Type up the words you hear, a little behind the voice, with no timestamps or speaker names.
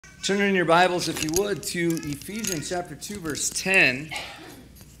Turn in your Bibles, if you would, to Ephesians chapter 2, verse 10.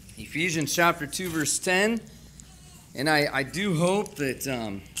 Ephesians chapter 2, verse 10. And I do hope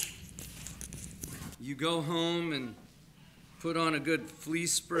that you go home and put on a good flea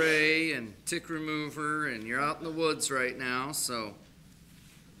spray and tick remover, and you're out in the woods right now. So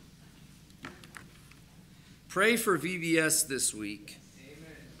pray for VBS this week.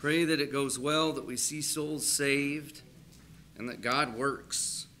 Amen. Pray that it goes well, that we see souls saved, and that God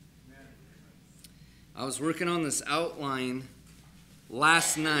works. I was working on this outline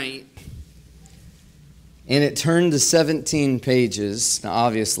last night, and it turned to 17 pages. Now,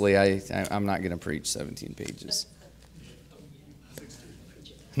 obviously, I'm not going to preach 17 pages.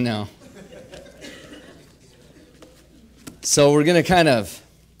 No. So we're going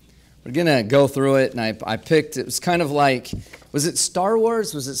to go through it, and I picked, it was kind of like, was it Star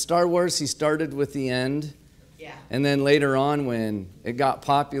Wars? Was it Star Wars? He started with the end. Yeah. And then later on, when it got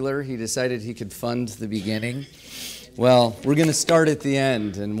popular, he decided he could fund the beginning. Well, we're going to start at the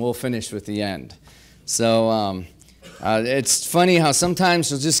end, and we'll finish with the end. So it's funny how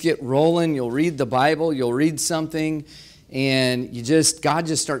sometimes you'll just get rolling. You'll read the Bible, you'll read something, and God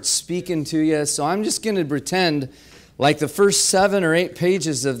just starts speaking to you. So I'm just going to pretend like the first 7 or 8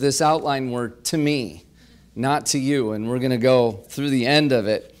 pages of this outline were to me, not to you, and we're going to go through the end of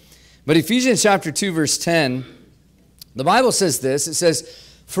it. But Ephesians chapter 2, verse 10, the Bible says this. It says,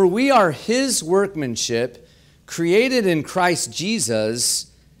 "For we are His workmanship, created in Christ Jesus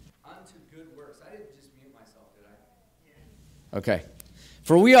unto good works." I didn't just mute myself, did I? Okay.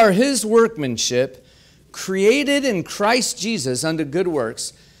 "For we are His workmanship, created in Christ Jesus unto good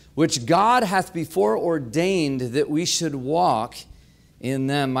works, which God hath before ordained that we should walk in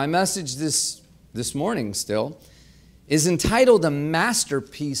them." My message this morning still is entitled "A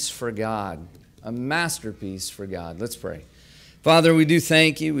Masterpiece for God." A masterpiece for God. Let's pray. Father, we do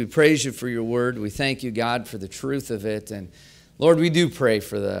thank you. We praise you for your word. We thank you, God, for the truth of it. And Lord, we do pray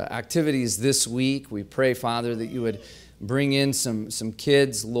for the activities this week. We pray, Father, that you would bring in some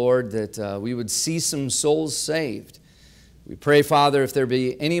kids, Lord, that we would see some souls saved. We pray, Father, if there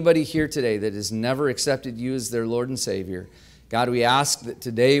be anybody here today that has never accepted you as their Lord and Savior, God, we ask that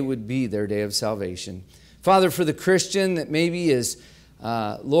today would be their day of salvation. Father, for the Christian that maybe is,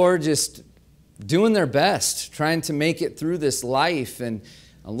 Lord, just doing their best, trying to make it through this life and,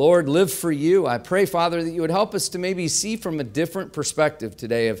 Lord, live for you, I pray, Father, that you would help us to maybe see from a different perspective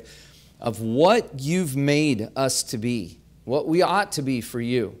today of what you've made us to be, what we ought to be for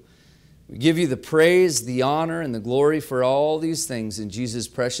you. We give you the praise, the honor, and the glory for all these things in Jesus'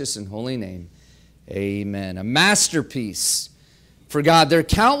 precious and holy name. Amen. A masterpiece for God. There are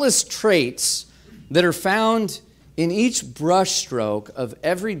countless traits that are found in each brushstroke of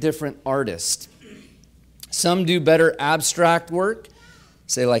every different artist. Some do better abstract work,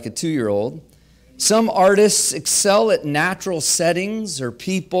 say like a 2-year-old. Some artists excel at natural settings or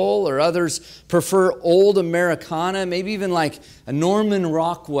people, or others prefer old Americana, maybe even like a Norman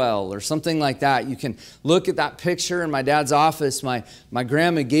Rockwell or something like that. You can look at that picture in my dad's office. My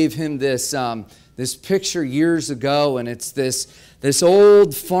grandma gave him this picture years ago, and it's this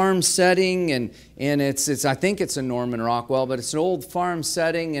old farm setting, and it's I think it's a Norman Rockwell, but it's an old farm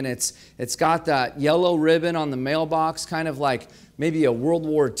setting, and it's got that yellow ribbon on the mailbox, kind of like maybe a World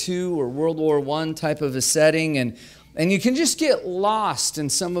War II or World War I type of a setting, and you can just get lost in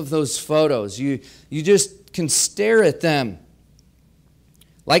some of those photos. You just can stare at them.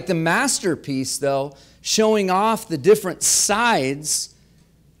 Like the masterpiece, though, showing off the different sides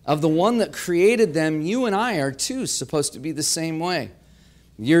of the one that created them, you and I are too supposed to be the same way.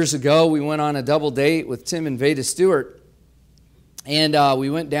 Years ago, we went on a double date with Tim and Veda Stewart, and we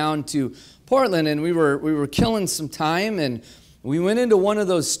went down to Portland, and we were killing some time, and we went into one of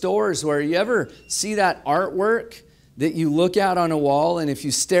those stores where you ever see that artwork that you look at on a wall, and if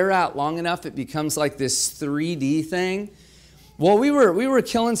you stare out long enough, it becomes like this 3D thing. Well, we were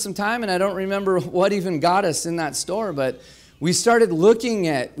killing some time, and I don't remember what even got us in that store, but we started looking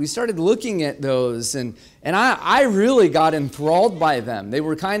at those, and I really got enthralled by them. They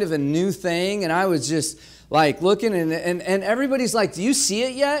were kind of a new thing, and I was just like looking, and everybody's like, "Do you see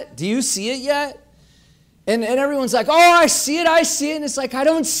it yet? Do you see it yet?" And everyone's like, "Oh, I see it, and it's like, I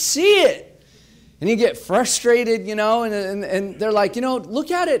don't see it. And you get frustrated, and they're like, look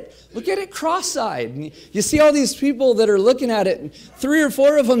at it cross-eyed. And you see all these people that are looking at it, and 3 or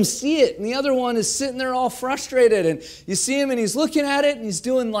 4 of them see it, and the other one is sitting there all frustrated, and you see him, and he's looking at it, and he's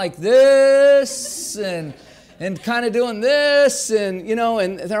doing like this, and kind of doing this, and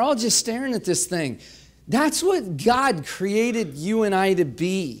they're all just staring at this thing. That's what God created you and I to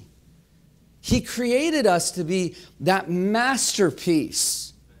be. He created us to be that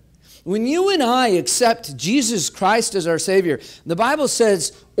masterpiece. when you and I accept Jesus Christ as our Savior, the Bible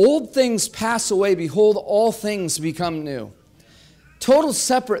says, old things pass away, behold, all things become new. Total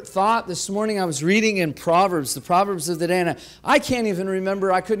separate thought. This morning I was reading in Proverbs, the Proverbs of the day, and I can't even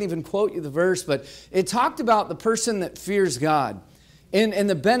remember, I couldn't even quote you the verse, but it talked about the person that fears God and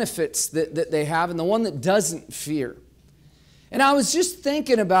the benefits that they have, and the one that doesn't fear. And I was just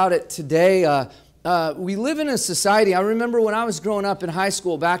thinking about it today. We live in a society, I remember when I was growing up in high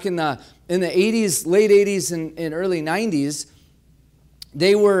school back in the 80s, late 80s and early 90s,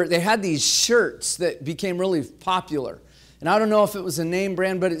 they had these shirts that became really popular. And I don't know if it was a name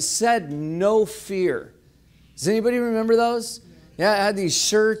brand, but it said "No Fear." Does anybody remember those? Yeah, it had these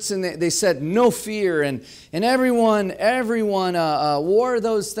shirts and they said "No Fear," and everyone wore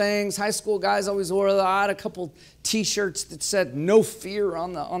those things. High school guys always wore them. I had a couple T-shirts that said "No Fear"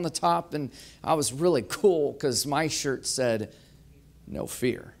 on the top, and I was really cool because my shirt said "No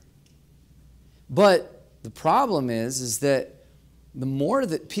Fear." But the problem is that the more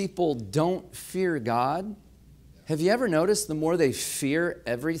that people don't fear God, have you ever noticed the more they fear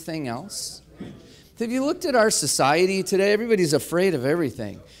everything else? Have you looked at our society today? Everybody's afraid of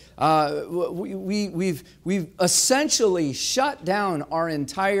everything. We've essentially shut down our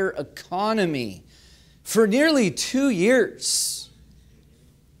entire economy for nearly 2 years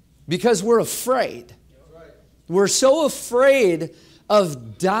because we're afraid. We're so afraid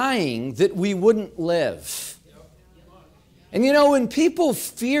of dying that we wouldn't live. And you know, when people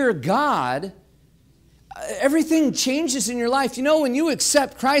fear God, everything changes in your life. You know, when you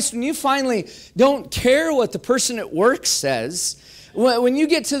accept Christ, when you finally don't care what the person at work says, when you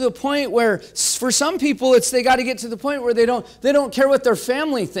get to the point where, for some people, they got to get to the point where they don't care what their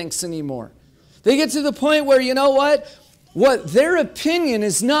family thinks anymore. They get to the point where, you know what their opinion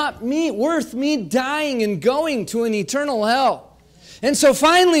is not worth me dying and going to an eternal hell. And so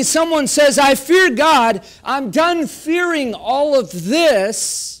finally someone says, I fear God, I'm done fearing all of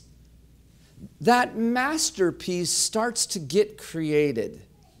this. That masterpiece starts to get created.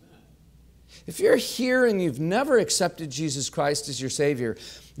 If you're here and you've never accepted Jesus Christ as your Savior,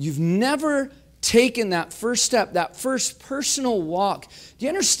 you've never taken that first step, that first personal walk, do you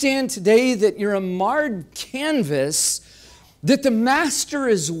understand today that you're a marred canvas that the Master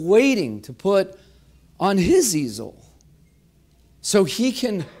is waiting to put on His easel so He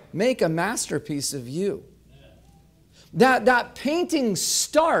can make a masterpiece of you? That painting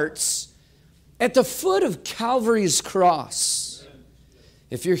starts at the foot of Calvary's cross.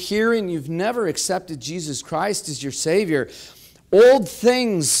 If you're here and you've never accepted Jesus Christ as your Savior, old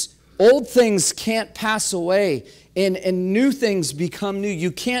things can't pass away and new things become new.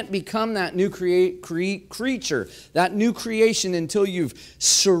 You can't become that new creature, that new creation until you've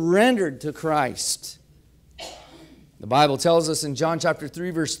surrendered to Christ. The Bible tells us in John chapter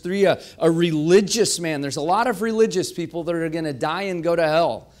 3, verse 3, a religious man, there's a lot of religious people that are going to die and go to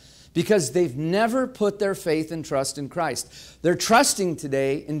hell because they've never put their faith and trust in Christ. They're trusting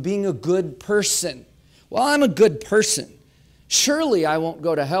today in being a good person. Well, I'm a good person. Surely I won't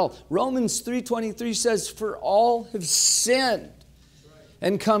go to hell. Romans 3:23 says, for all have sinned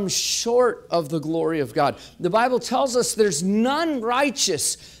and come short of the glory of God. The Bible tells us there's none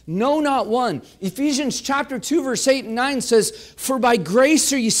righteous, no, not one. Ephesians chapter 2, verse 8 and 9 says, for by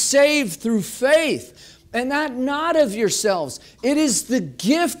grace are you saved through faith, and that not of yourselves. It is the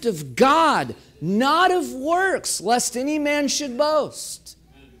gift of God, not of works, lest any man should boast.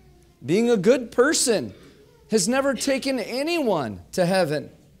 Being a good person has never taken anyone to heaven.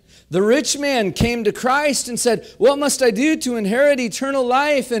 The rich man came to Christ and said, what must I do to inherit eternal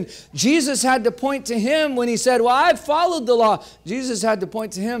life? And Jesus had to point to him when he said, well, I've followed the law. Jesus had to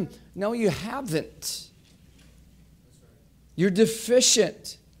point to him, no, you haven't. You're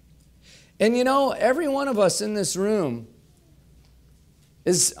deficient. And you know, every one of us in this room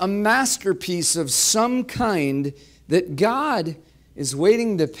is a masterpiece of some kind that God is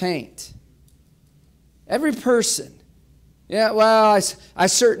waiting to paint. Every person. Yeah, well, I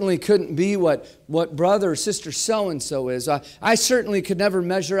certainly couldn't be what brother or sister so-and-so is. I certainly could never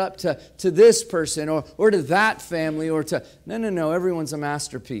measure up to this person or to that family or to... No. Everyone's a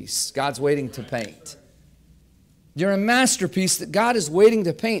masterpiece God's waiting to paint. You're a masterpiece that God is waiting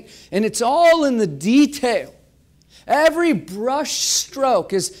to paint. And it's all in the detail. Every brush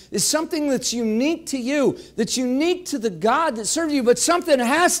stroke is something that's unique to you, that's unique to the God that served you. But something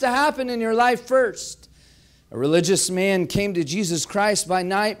has to happen in your life first. A religious man came to Jesus Christ by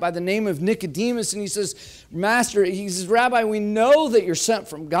night by the name of Nicodemus, and he says, Master, he says, Rabbi, we know that you're sent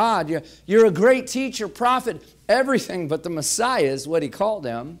from God. You're a great teacher, prophet, everything but the Messiah is what he called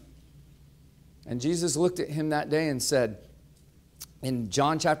him. And Jesus looked at him that day and said, In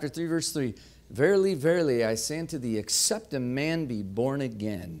John chapter 3, verse 3, verily, verily, I say unto thee, except a man be born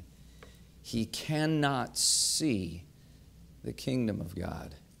again, he cannot see the kingdom of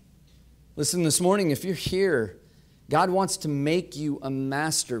God. Listen, this morning, if you're here, God wants to make you a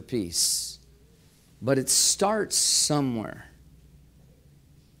masterpiece, but it starts somewhere.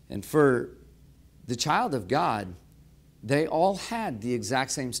 And for the child of God, they all had the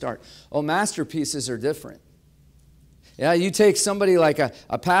exact same start. Oh, masterpieces are different. Yeah, you take somebody like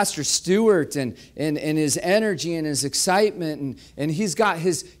a Pastor Stewart and his energy and his excitement, and he's got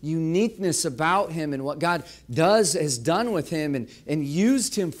his uniqueness about him and what God has done with him and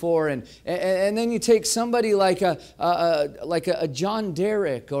used him for. And then you take somebody like a John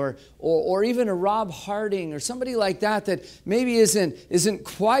Derrick or even a Rob Harding or somebody like that maybe isn't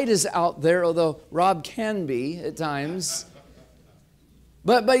quite as out there, although Rob can be at times.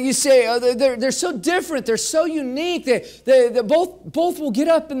 But you say, oh, they're so different, they're so unique, they both will get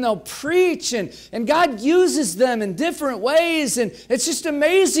up and they'll preach, and God uses them in different ways, and it's just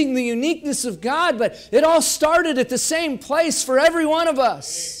amazing the uniqueness of God, but it all started at the same place for every one of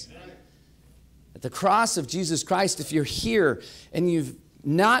us. At the cross of Jesus Christ. If you're here and you've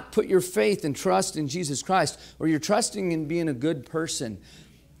not put your faith and trust in Jesus Christ, or you're trusting in being a good person,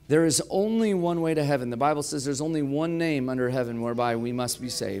 there is only one way to heaven. The Bible says there's only one name under heaven whereby we must be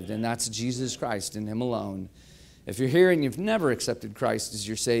saved, and that's Jesus Christ and Him alone. If you're here and you've never accepted Christ as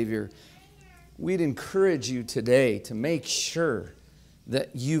your Savior, we'd encourage you today to make sure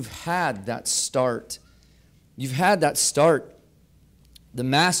that you've had that start. You've had that start. The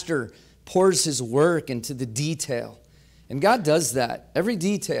Master pours His work into the detail. And God does that. Every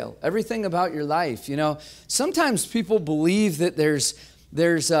detail, everything about your life. You know, sometimes people believe that there's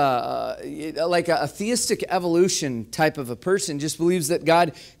like a theistic evolution type of a person just believes that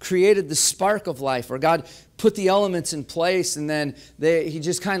God created the spark of life, or God put the elements in place and then He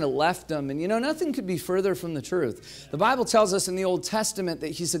just kind of left them. And you know, nothing could be further from the truth. The Bible tells us in the Old Testament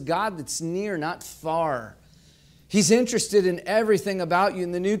that He's a God that's near, not far. He's interested in everything about you.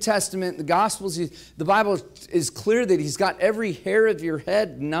 In the New Testament, the Gospels, the Bible is clear that He's got every hair of your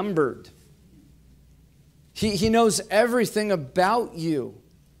head numbered. He knows everything about you.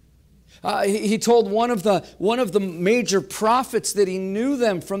 He told one of the major prophets that He knew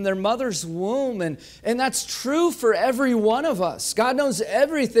them from their mother's womb, and that's true for every one of us. God knows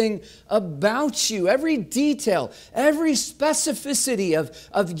everything about you, every detail, every specificity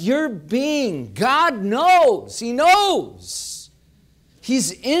of your being. God knows. He knows.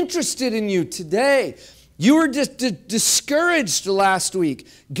 He's interested in you today. You were discouraged last week.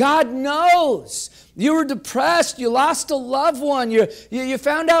 God knows. You were depressed. You lost a loved one. You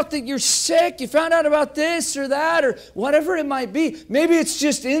found out that you're sick. You found out about this or that or whatever it might be. Maybe it's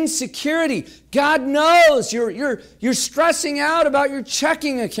just insecurity. God knows. You're stressing out about your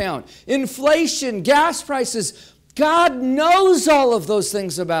checking account, inflation, gas prices. God knows all of those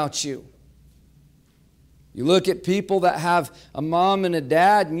things about you. You look at people that have a mom and a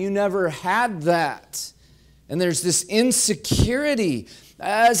dad, and you never had that. And there's this insecurity.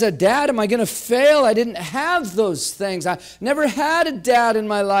 As a dad, am I going to fail? I didn't have those things. I never had a dad in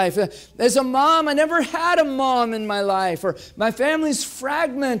my life. As a mom, I never had a mom in my life. Or my family's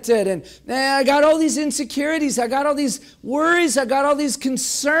fragmented, and I got all these insecurities. I got all these worries. I got all these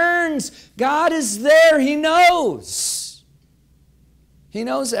concerns. God is there. He knows. He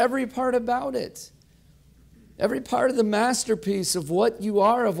knows every part about it. Every part of the masterpiece of what you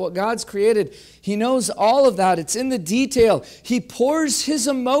are, of what God's created. He knows all of that. It's in the detail. He pours His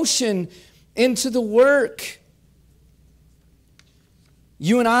emotion into the work.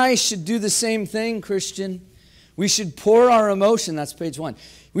 You and I should do the same thing, Christian. We should pour our emotion. That's page 1.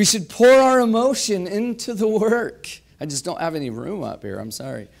 We should pour our emotion into the work. I just don't have any room up here. I'm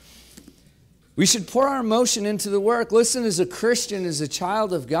sorry. We should pour our emotion into the work. Listen, as a Christian, as a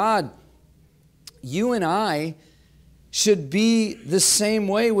child of God, you and I should be the same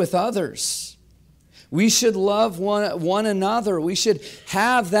way with others. We should love one another. We should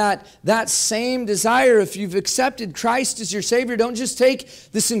have that same desire. If you've accepted Christ as your Savior, don't just take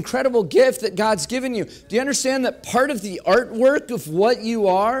this incredible gift that God's given you. Do you understand that part of the artwork of what you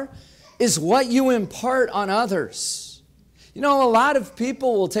are is what you impart on others? You know, a lot of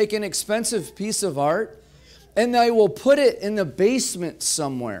people will take an expensive piece of art and they will put it in the basement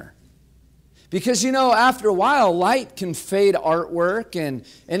somewhere. Because, you know, after a while, light can fade artwork, and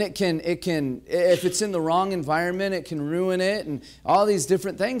it can, if it's in the wrong environment, it can ruin it, and all these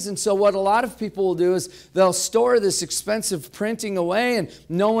different things. And so what a lot of people will do is they'll store this expensive printing away, and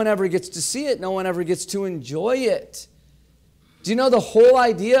no one ever gets to see it. No one ever gets to enjoy it. Do you know the whole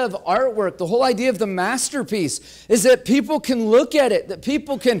idea of artwork, the whole idea of the masterpiece is that people can look at it, that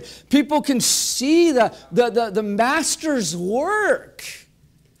people can see the master's work.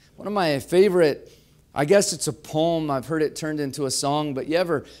 One of my favorite, I guess it's a poem, I've heard it turned into a song, but you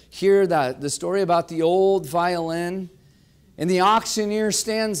ever hear the story about the old violin? And the auctioneer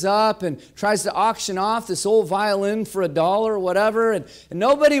stands up and tries to auction off this old violin for $1 or whatever, and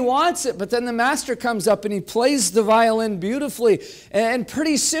nobody wants it. But then the master comes up and he plays the violin beautifully. And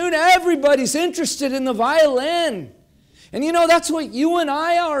pretty soon everybody's interested in the violin. And you know, that's what you and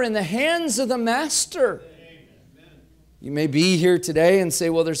I are in the hands of the master. You may be here today and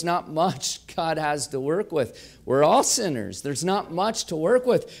say, well, there's not much God has to work with. We're all sinners. There's not much to work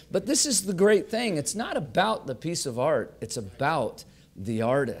with. But this is the great thing. It's not about the piece of art. It's about the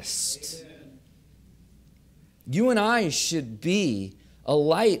artist. You and I should be a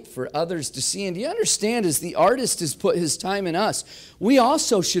light for others to see. And do you understand, as the artist has put his time in us, we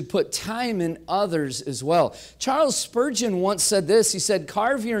also should put time in others as well. Charles Spurgeon once said this. He said,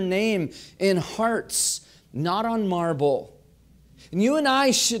 carve your name in hearts, not on marble. And you and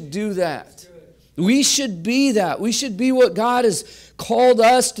I should do that. We should be that. We should be what God has called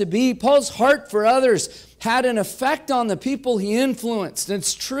us to be. Paul's heart for others had an effect on the people he influenced. And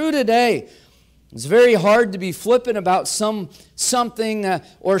it's true today. It's very hard to be flippant about something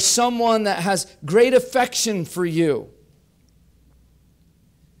or someone that has great affection for you.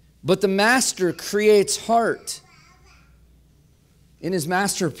 But the master creates heart in his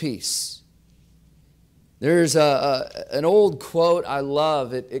masterpiece. There's an old quote I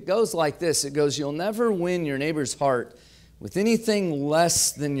love. It goes like this. It goes, you'll never win your neighbor's heart with anything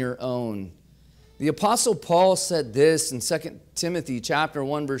less than your own. The Apostle Paul said this in 2 Timothy chapter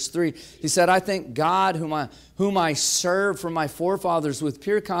 1, verse 3. He said, I thank God whom I serve from my forefathers with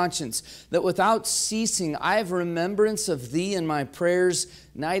pure conscience, that without ceasing I have remembrance of thee in my prayers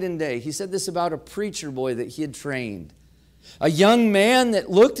night and day. He said this about a preacher boy that he had trained. A young man that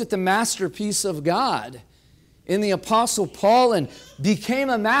looked at the masterpiece of God in the Apostle Paul and became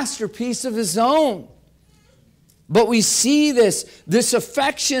a masterpiece of his own. But we see this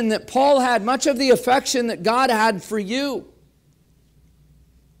affection that Paul had, much of the affection that God had for you.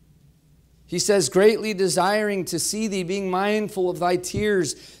 He says, greatly desiring to see thee, being mindful of thy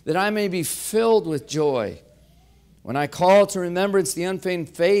tears, that I may be filled with joy. When I call to remembrance the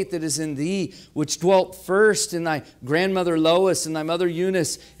unfeigned faith that is in thee, which dwelt first in thy grandmother Lois and thy mother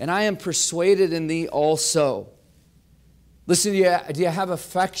Eunice, and I am persuaded in thee also. Listen, do you have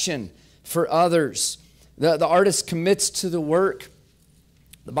affection for others? The artist commits to the work.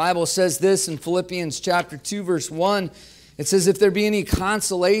 The Bible says this in Philippians chapter 2, verse 1. It says, if there be any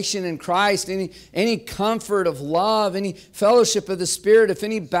consolation in Christ, any comfort of love, any fellowship of the Spirit, if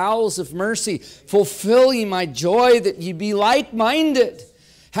any bowels of mercy, fulfill ye my joy that ye be like-minded,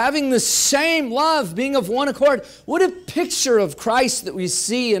 having the same love, being of one accord. What a picture of Christ that we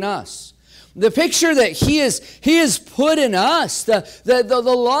see in us. The picture that He has put in us, the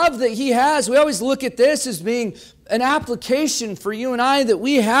love that He has. We always look at this as being an application for you and I, that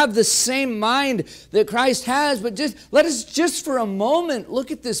we have the same mind that Christ has. But let us just for a moment look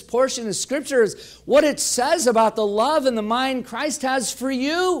at this portion of Scripture as what it says about the love and the mind Christ has for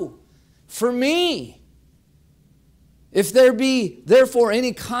you, for me. If there be therefore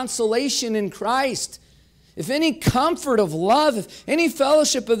any consolation in Christ, if any comfort of love, if any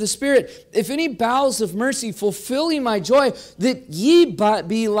fellowship of the Spirit, if any bowels of mercy, fulfill ye my joy, that ye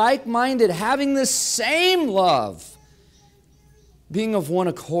be like-minded, having the same love, being of one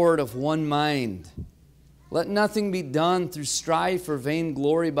accord, of one mind. Let nothing be done through strife or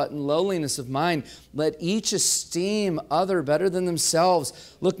vainglory, but in lowliness of mind. Let each esteem other better than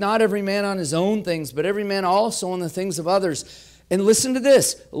themselves. Look not every man on his own things, but every man also on the things of others. And listen to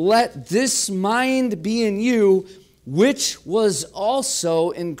this, let this mind be in you, which was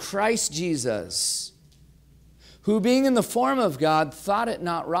also in Christ Jesus, who being in the form of God, thought it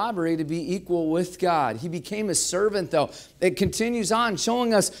not robbery to be equal with God. He became a servant, though. It continues on,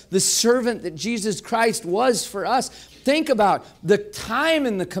 showing us the servant that Jesus Christ was for us. Think about the time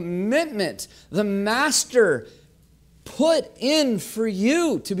and the commitment the Master put in for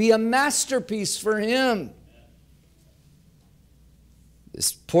you to be a masterpiece for Him.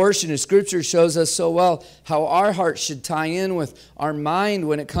 This portion of Scripture shows us so well how our heart should tie in with our mind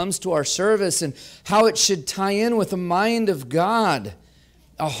when it comes to our service, and how it should tie in with the mind of God,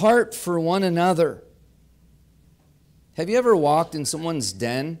 a heart for one another. Have you ever walked in someone's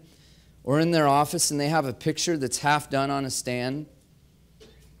den or in their office and they have a picture that's half done on a stand?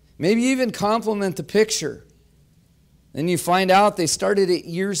 Maybe even compliment the picture. Then you find out they started it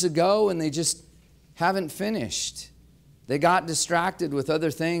years ago and they just haven't finished. They got distracted with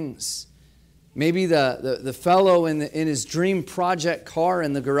other things. Maybe the fellow in his dream project car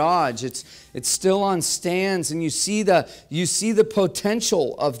in the garage, it's still on stands, and you see the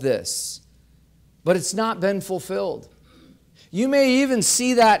potential of this, but it's not been fulfilled. You may even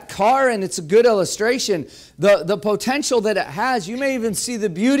see that car, and it's a good illustration, the potential that it has. You may even see the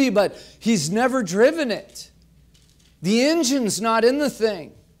beauty, but he's never driven it. The engine's not in the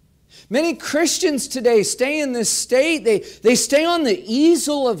thing. Many Christians today stay in this state. They stay on the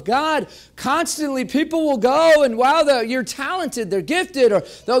easel of God constantly. People will go and, wow, you're talented, they're gifted. Or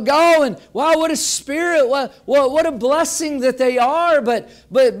they'll go and, wow, what a spirit, what a blessing that they are. But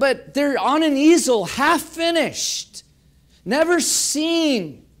they're on an easel, half finished, never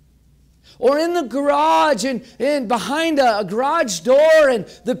seen. Or in the garage and behind a garage door, and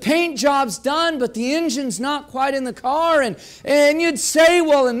the paint job's done, but the engine's not quite in the car. And you'd say,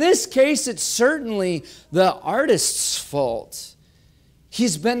 well, in this case, it's certainly the artist's fault.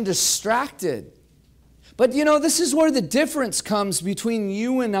 He's been distracted. But you know, this is where the difference comes between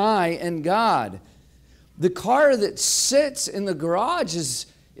you and I and God. The car that sits in the garage is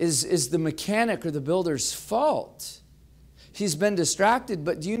the mechanic or the builder's fault. He's been distracted,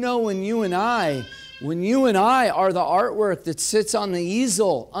 but do you know when you and I are the artwork that sits on the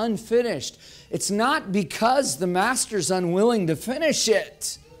easel unfinished, it's not because the master's unwilling to finish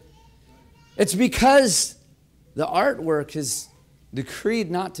it. It's because the artwork is decreed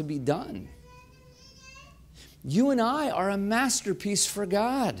not to be done. You and I are a masterpiece for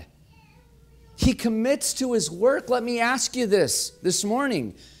God. He commits to His work. Let me ask you this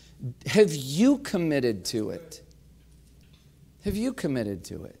morning. Have you committed to it? Have you committed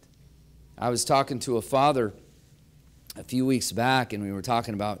to it? I was talking to a father a few weeks back, and we were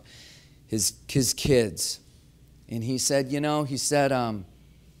talking about his kids. And he said, they're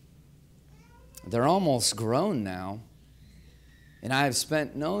almost grown now, and I have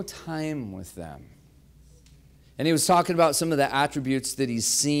spent no time with them. And he was talking about some of the attributes that he's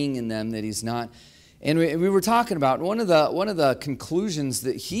seeing in them that he's not. And we were talking about, one of the conclusions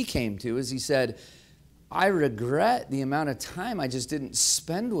that he came to is he said, I regret the amount of time I just didn't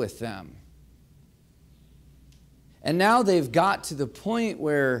spend with them. And now they've got to the point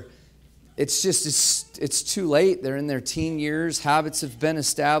where it's too late. They're in their teen years. Habits have been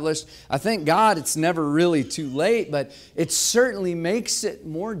established. I thank God it's never really too late, but it certainly makes it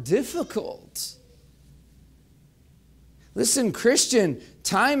more difficult. Listen, Christian,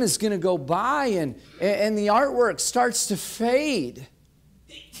 time is going to go by and the artwork starts to fade.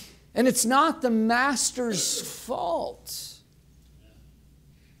 And it's not the master's fault.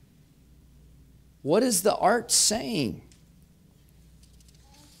 What is the art saying?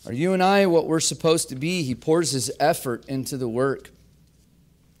 Are you and I what we're supposed to be? He pours his effort into the work.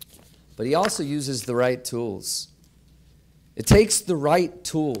 But he also uses the right tools. It takes the right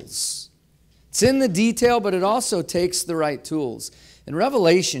tools. It's in the detail, but it also takes the right tools. In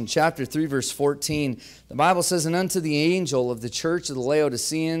Revelation chapter 3, verse 14, the Bible says, and unto the angel of the church of the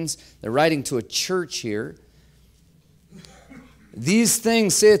Laodiceans, they're writing to a church here, these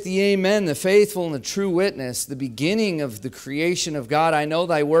things saith the Amen, the faithful and the true witness, the beginning of the creation of God. I know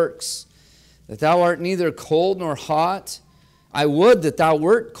thy works, that thou art neither cold nor hot. I would that thou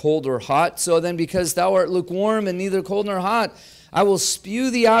wert cold or hot. So then, because thou art lukewarm and neither cold nor hot, I will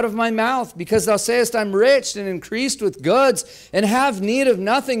spew thee out of my mouth, because thou sayest, I'm rich and increased with goods, and have need of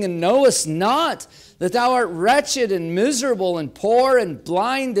nothing, and knowest not that thou art wretched and miserable and poor and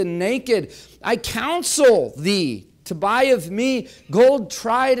blind and naked. I counsel thee to buy of me gold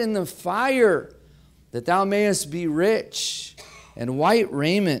tried in the fire, that thou mayest be rich, and white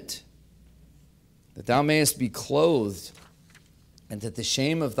raiment, that thou mayest be clothed, and that the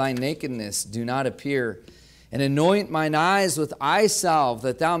shame of thy nakedness do not appear. And anoint mine eyes with eye salve,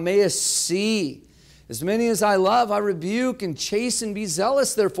 that thou mayest see. As many as I love, I rebuke and chasten. Be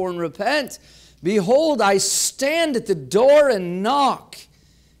zealous, therefore, and repent. Behold, I stand at the door and knock.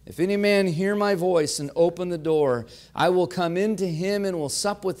 If any man hear my voice and open the door, I will come into him and will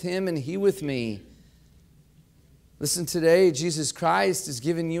sup with him and he with me. Listen, today, Jesus Christ is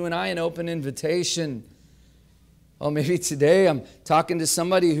giving you and I an open invitation. Oh, maybe today I'm talking to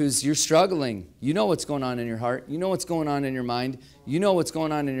somebody you're struggling. You know what's going on in your heart. You know what's going on in your mind. You know what's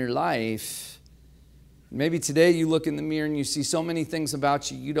going on in your life. Maybe today you look in the mirror and you see so many things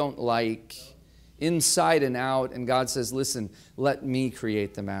about you don't like, inside and out, and God says, listen, let me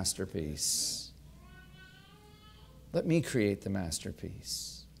create the masterpiece. Let me create the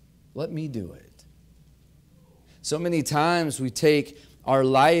masterpiece. Let me do it. So many times we take our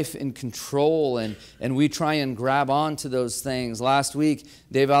life in control and we try and grab on to those things. Last week,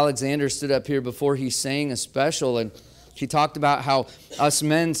 Dave Alexander stood up here before he sang a special, and He talked about how us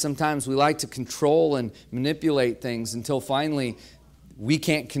men, sometimes we like to control and manipulate things until finally we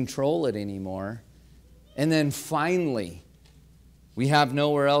can't control it anymore. And then finally, we have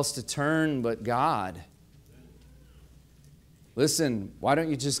nowhere else to turn but God. Listen, why don't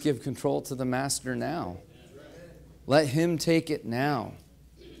you just give control to the Master now? Let Him take it now.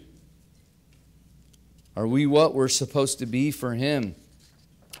 Are we what we're supposed to be for Him?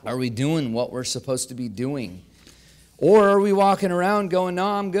 Are we doing what we're supposed to be doing? Or are we walking around going, no,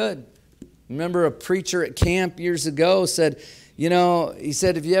 I'm good? Remember a preacher at camp years ago said, he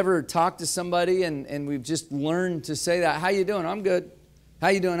said, have you ever talked to somebody and we've just learned to say that? How you doing? I'm good. How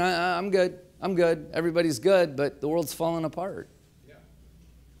you doing? I'm good. I'm good. Everybody's good, but the world's falling apart. Yeah.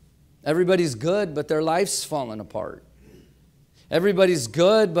 Everybody's good, but their life's falling apart. Everybody's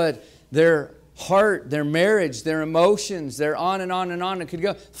good, but their heart, their marriage, their emotions, they're on and on and on. It could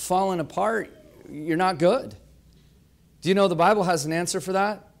go falling apart. You're not good. Do you know the Bible has an answer for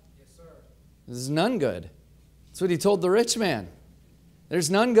that? Yes, sir. There's none good. That's what He told the rich man. There's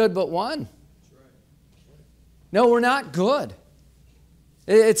none good but one. That's right. No, we're not good.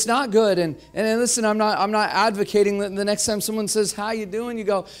 It's not good. And listen, I'm not advocating that the next time someone says, how you doing? You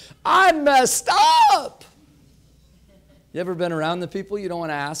go, I messed up. You ever been around the people you don't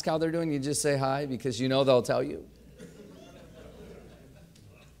want to ask how they're doing? You just say hi because you know they'll tell you.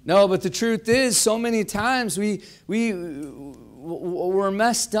 No, but the truth is, so many times we're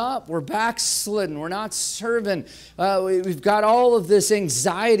messed up. We're backslidden. We're not serving. We've got all of this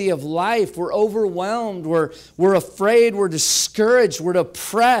anxiety of life. We're overwhelmed. We're afraid. We're discouraged. We're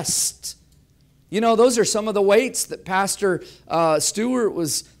depressed. Those are some of the weights that Pastor Stewart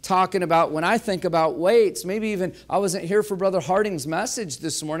was talking about. When I think about weights, maybe even I wasn't here for Brother Harding's message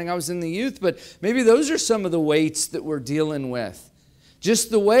this morning. I was in the youth, but maybe those are some of the weights that we're dealing with.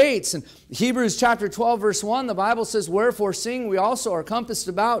 Just the weights. In Hebrews chapter 12, verse 1, the Bible says, wherefore, seeing we also are compassed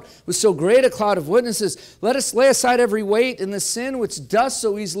about with so great a cloud of witnesses, let us lay aside every weight and the sin which does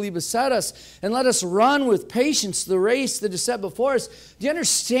so easily beset us, and let us run with patience the race that is set before us. Do you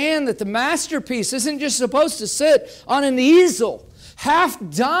understand that the masterpiece isn't just supposed to sit on an easel, half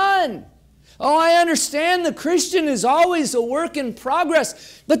done? Oh, I understand the Christian is always a work in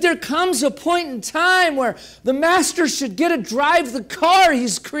progress, but there comes a point in time where the master should get to drive the car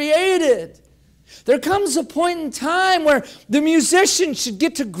He's created. There comes a point in time where the musician should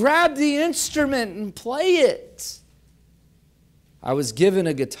get to grab the instrument and play it. I was given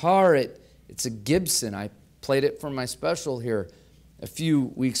a guitar. It's a Gibson. I played it for my special here a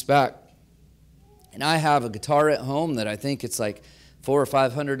few weeks back. And I have a guitar at home that I think it's like $400 or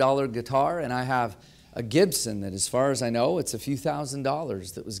 $500 guitar, and I have a Gibson that, as far as I know, it's a few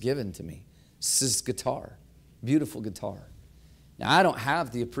 $1,000s that was given to me. This is guitar, beautiful guitar. Now, I don't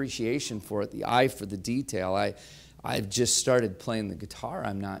have the appreciation for it, the eye for the detail. I've just started playing the guitar.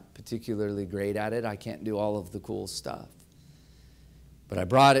 I'm not particularly great at it. I can't do all of the cool stuff. But I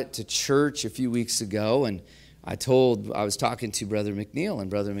brought it to church a few weeks ago, and I was talking to Brother McNeil, and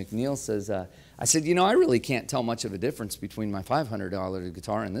Brother McNeil says, I said, I really can't tell much of a difference between my $500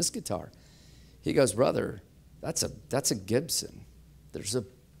 guitar and this guitar. He goes, brother, that's a Gibson. There's a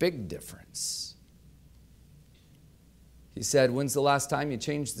big difference. He said, when's the last time you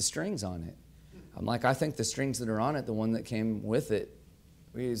changed the strings on it? I'm like, I think the strings that are on it, the one that came with it.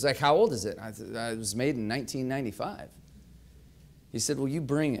 He's like, how old is it? It was made in 1995. He said, well, you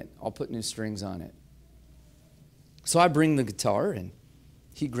bring it. I'll put new strings on it. So I bring the guitar, and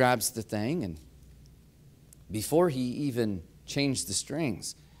he grabs the thing, and before he even changed the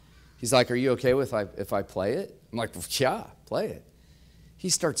strings, he's like, are you okay with if I play it? I'm like, well, yeah, play it. He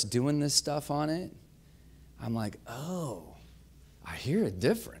starts doing this stuff on it. I'm like, oh, I hear a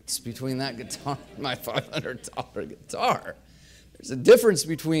difference between that guitar and my $500 guitar. There's a difference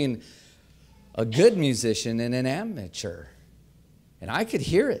between a good musician and an amateur. And I could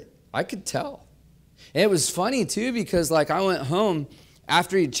hear it. I could tell. And it was funny, too, because I went home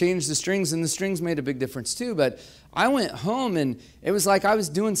after he changed the strings, and the strings made a big difference too, but I went home, and it was like I was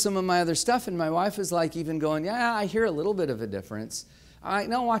doing some of my other stuff, and my wife was even going, yeah, I hear a little bit of a difference.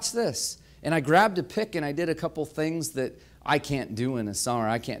 No, watch this. And I grabbed a pick, and I did a couple things that I can't do in a song, or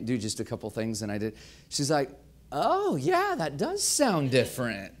I can't do just a couple things, and I did. She's like, oh, yeah, that does sound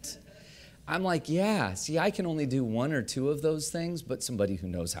different. I'm like, yeah, see, I can only do one or two of those things, but somebody who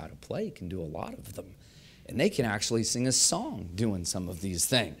knows how to play can do a lot of them. And they can actually sing a song doing some of these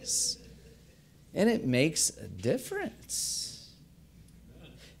things. And it makes a difference.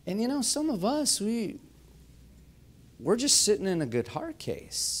 And some of us, we're just sitting in a guitar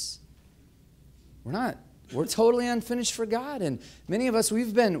case. We're totally unfinished for God. And many of us,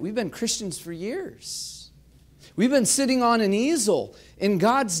 we've been Christians for years. We've been sitting on an easel in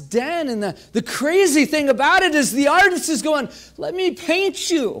God's den. And the crazy thing about it is the artist is going, let me paint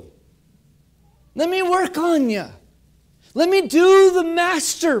you. Let me work on you. Let me do the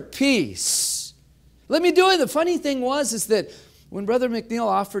masterpiece. Let me do it. The funny thing is that when Brother McNeil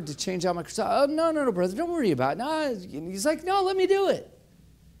offered to change out my crystal, oh, no, brother, don't worry about it. No, he's like, no, let me do it.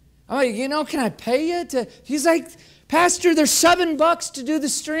 I'm like, can I pay you to? He's like, Pastor, there's $7 to do the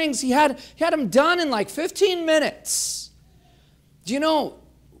strings. He had them done in like 15 minutes. Do you know,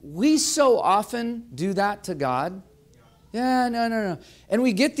 we so often do that to God. Yeah, no. And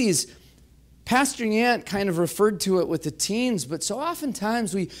we get these, Pastor Yant kind of referred to it with the teens, but so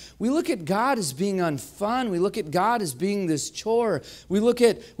oftentimes we look at God as being unfun. We look at God as being this chore. We look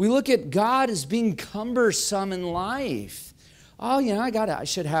at God as being cumbersome in life. Oh, I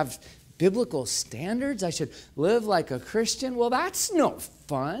should have biblical standards. I should live like a Christian. Well, that's no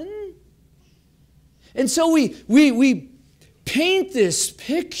fun. And so we paint this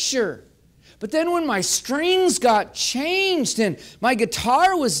picture. But then when my strings got changed and my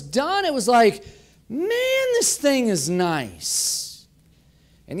guitar was done, it was like, man, this thing is nice.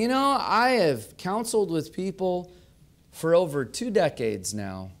 And I have counseled with people for over 2 decades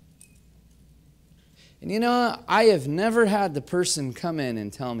now. And I have never had the person come in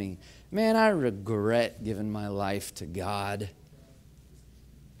and tell me, man, I regret giving my life to God.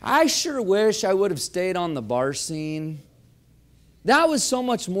 I sure wish I would have stayed on the bar scene. That was so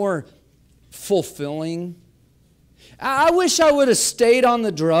much more fulfilling. I wish I would have stayed on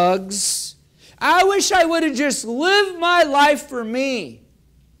the drugs. I wish I would have just lived my life for me.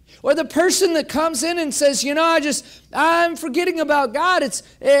 Or the person that comes in and says, I'm forgetting about God.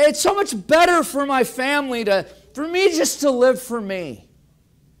 It's so much better for my family for me just to live for me.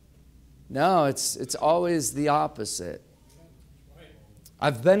 No, it's always the opposite.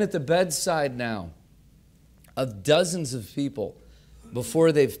 I've been at the bedside now of dozens of people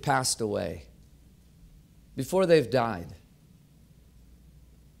before they've passed away, before they've died.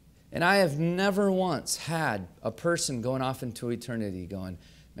 And I have never once had a person going off into eternity going,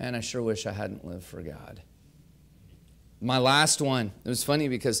 man, I sure wish I hadn't lived for God. My last one, it was funny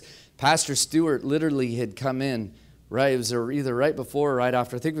because Pastor Stewart literally had come in, right? It was either right before or right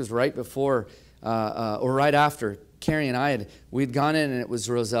after. I think it was right before or right after. Carrie and we'd gone in and it was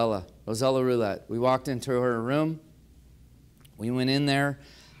Rosella Roulette. We walked into her room. We went in there.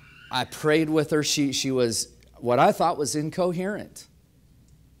 I prayed with her. She was what I thought was incoherent.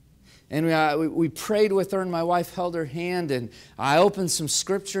 And we prayed with her, and my wife held her hand, and I opened some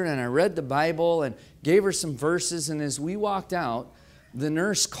scripture, and I read the Bible, and gave her some verses, and as we walked out, the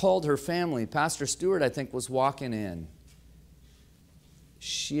nurse called her family. Pastor Stewart, I think, was walking in.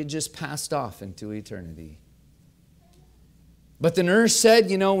 She had just passed off into eternity. But the nurse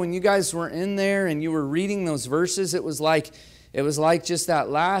said, when you guys were in there and you were reading those verses, it was like just that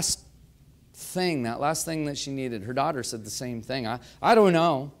last thing that she needed. Her daughter said the same thing. I don't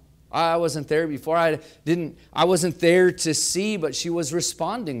know. I wasn't there before. I wasn't there to see, but she was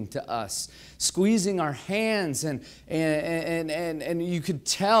responding to us, squeezing our hands, and you could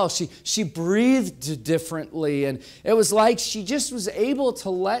tell she breathed differently, and it was like she just was able to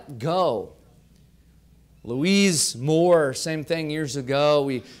let go. Louise Moore, same thing years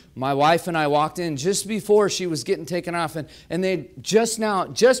ago. My wife and I walked in just before she was getting taken off, and they just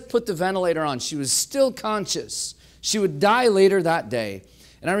put the ventilator on. She was still conscious. She would die later that day.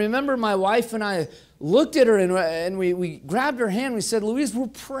 And I remember my wife and I looked at her and we grabbed her hand. We said, Louise, we're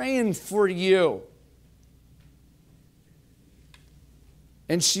praying for you.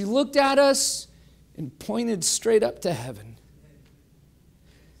 And she looked at us and pointed straight up to heaven.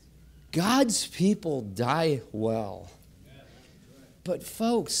 God's people die well. But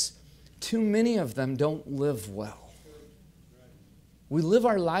folks, too many of them don't live well. We live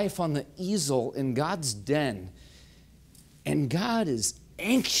our life on the easel in God's den. And God is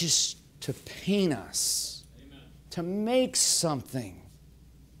anxious to paint us, amen, to make something.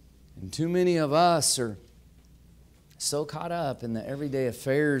 And too many of us are so caught up in the everyday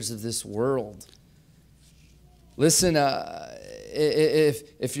affairs of this world. Listen,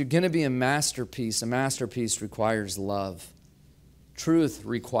 if you're going to be a masterpiece requires love. Truth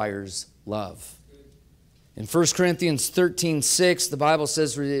requires love. In 1 Corinthians 13:6, the Bible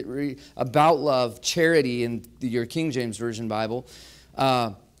says about love, charity, in your King James Version Bible,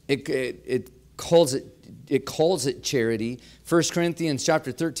 it calls it charity. 1 Corinthians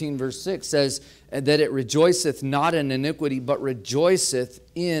chapter 13, verse 6 says that it rejoiceth not in iniquity, but rejoiceth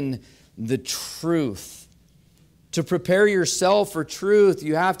in the truth. To prepare yourself for truth,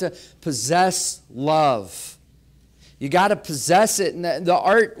 you have to possess love. You got to possess it. And the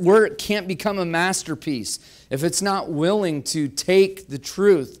artwork can't become a masterpiece if it's not willing to take the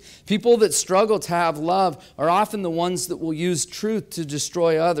truth. People that struggle to have love are often the ones that will use truth to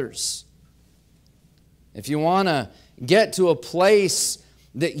destroy others. If you want to get to a place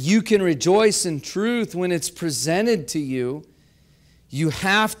that you can rejoice in truth when it's presented to you, you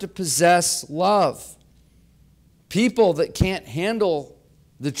have to possess love. People that can't handle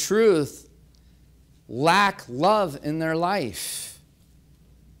the truth lack love in their life.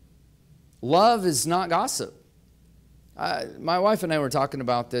 Love is not gossip. My wife and I were talking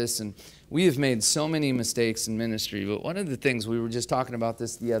about this, and we have made so many mistakes in ministry, but one of the things, we were just talking about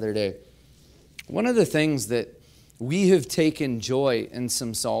this the other day, one of the things that we have taken joy and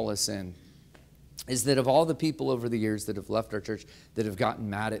some solace in is that of all the people over the years that have left our church that have gotten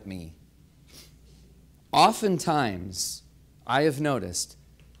mad at me, oftentimes I have noticed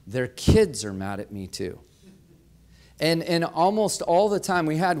their kids are mad at me too. And almost all the time,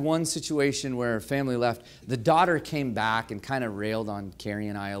 we had one situation where a family left. The daughter came back and kind of railed on Carrie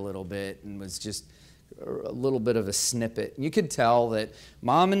and I a little bit and was just a little bit of a snippet. And you could tell that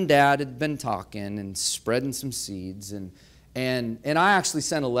mom and dad had been talking and spreading some seeds. And I actually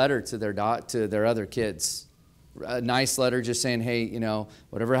sent a letter to their other kids. A nice letter just saying, hey, you know,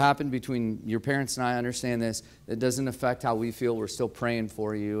 whatever happened between your parents and I understand this. It doesn't affect how we feel. We're still praying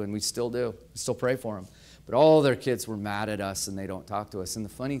for you, and we still do. We still pray for them. But all their kids were mad at us, and they don't talk to us. And the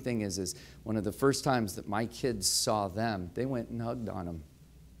funny thing is one of the first times that my kids saw them, they went and hugged on them.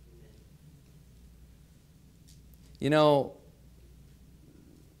 You know,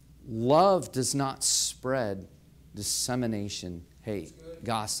 love does not spread dissemination, hate,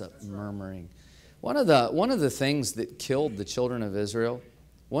 gossip, murmuring. One of the things that killed the children of Israel,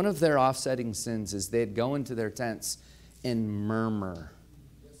 one of their offsetting sins is they'd go into their tents and murmur.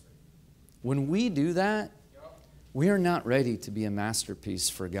 When we do that, we are not ready to be a masterpiece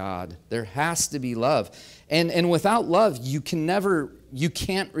for God. There has to be love. And without love, you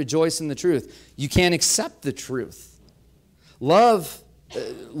can't rejoice in the truth. You can't accept the truth. Love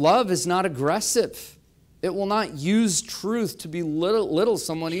is not aggressive. It will not use truth to belittle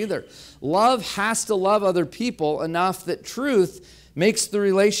someone either. Love has to love other people enough that truth makes the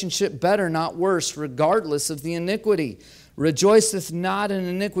relationship better, not worse, regardless of the iniquity. Rejoiceth not in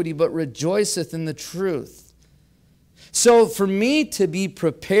iniquity, but rejoiceth in the truth. So for me to be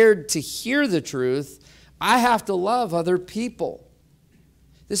prepared to hear the truth, I have to love other people.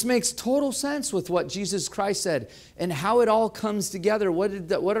 This makes total sense with what Jesus Christ said and how it all comes together. What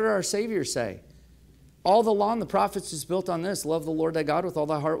did our Savior say? All the law and the prophets is built on this. Love the Lord thy God with all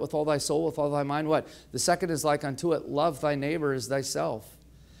thy heart, with all thy soul, with all thy mind. What? The second is like unto it, love thy neighbor as thyself.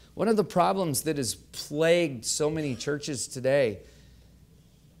 One of the problems that has plagued so many churches today,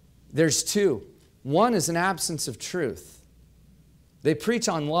 there's two. One is an absence of truth. They preach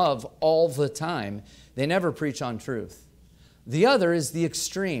on love all the time. They never preach on truth. The other is the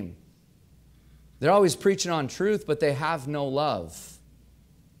extreme. They're always preaching on truth, but they have no love.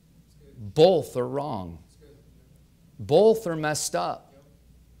 Both are wrong. Both are messed up.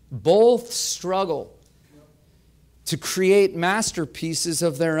 Both struggle to create masterpieces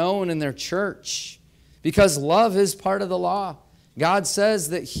of their own in their church, because love is part of the law. God says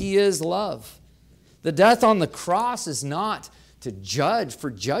that He is love. The death on the cross is not to judge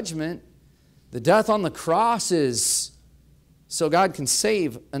for judgment. The death on the cross is so God can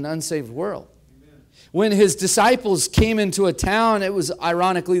save an unsaved world. Amen. When His disciples came into a town, it was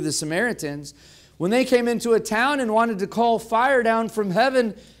ironically the Samaritans. When they came into a town and wanted to call fire down from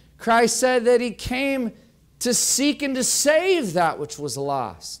heaven, Christ said that He came to seek and to save that which was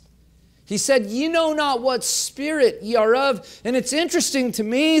lost. He said, ye know not what spirit ye are of. And it's interesting to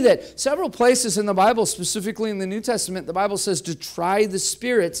me that several places in the Bible, specifically in the New Testament, the Bible says to try the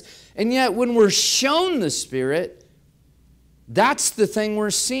spirits. And yet when we're shown the Spirit, that's the thing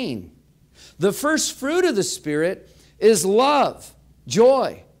we're seeing. The first fruit of the Spirit is love,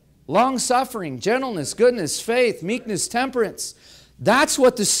 joy, long-suffering, gentleness, goodness, faith, meekness, temperance. That's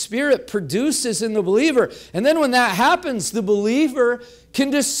what the Spirit produces in the believer. And then when that happens, the believer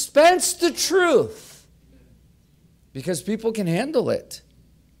can dispense the truth because people can handle it.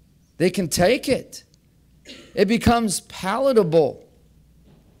 They can take it. It becomes palatable.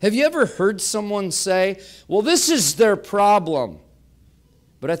 Have you ever heard someone say, well, this is their problem,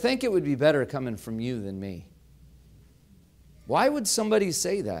 but I think it would be better coming from you than me? Why would somebody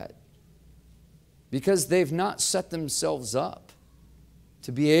say that? Because they've not set themselves up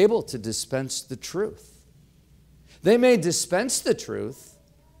to be able to dispense the truth. They may dispense the truth,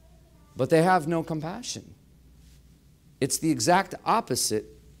 but they have no compassion. It's the exact opposite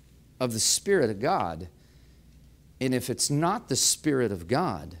of the Spirit of God. And if it's not the Spirit of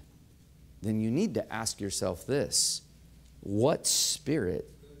God, then you need to ask yourself this: what spirit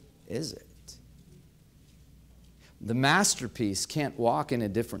is it? The masterpiece can't walk in a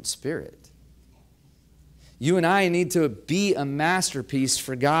different spirit. You and I need to be a masterpiece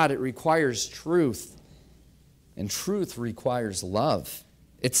for God. It requires truth. And truth requires love.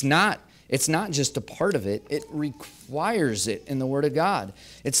 It's not just a part of it. It requires it in the Word of God.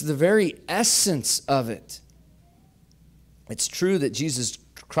 It's the very essence of it. It's true that Jesus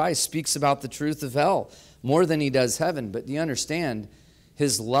Christ speaks about the truth of hell more than he does heaven. But do you understand?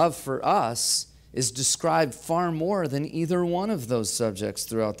 His love for us is described far more than either one of those subjects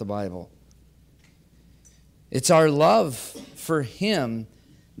throughout the Bible. It's our love for him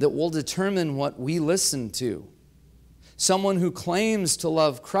that will determine what we listen to. Someone who claims to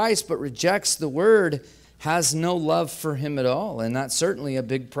love Christ but rejects the Word has no love for him at all, and that's certainly a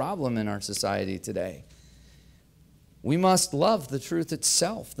big problem in our society today. We must love the truth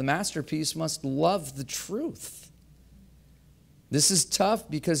itself. The masterpiece must love the truth. This is tough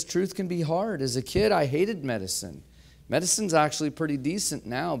because truth can be hard. As a kid, I hated medicine. Medicine's actually pretty decent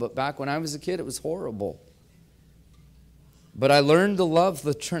now, but back when I was a kid, it was horrible. But I learned to love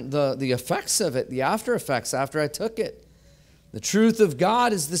the effects of it, the after effects after I took it. The truth of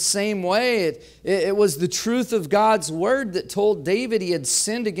God is the same way. It was the truth of God's Word that told David he had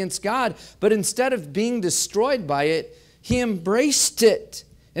sinned against God, but instead of being destroyed by it, he embraced it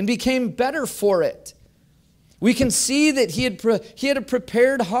and became better for it. We can see that he had a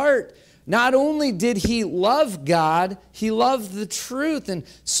prepared heart. Not only did he love God, he loved the truth. In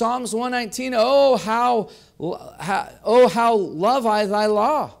Psalms 119, oh, how love I thy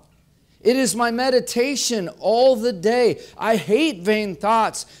law. It is my meditation all the day. I hate vain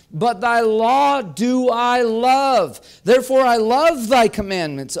thoughts, but thy law do I love. Therefore I love thy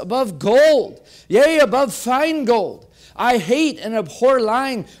commandments above gold, yea, above fine gold. I hate and abhor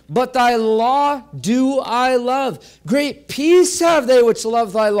lying, but thy law do I love. Great peace have they which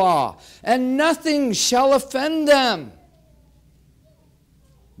love thy law, and nothing shall offend them.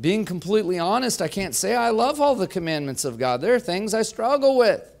 Being completely honest, I can't say I love all the commandments of God. There are things I struggle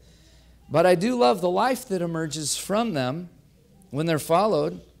with. But I do love the life that emerges from them when they're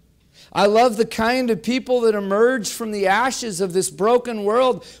followed. I love the kind of people that emerge from the ashes of this broken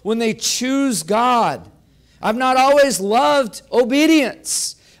world when they choose God. I've not always loved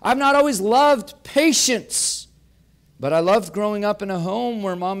obedience. I've not always loved patience. But I loved growing up in a home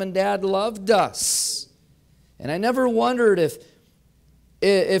where mom and dad loved us. And I never wondered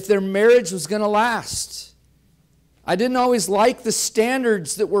if their marriage was going to last. I didn't always like the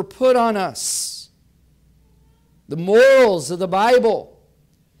standards that were put on us, the morals of the Bible.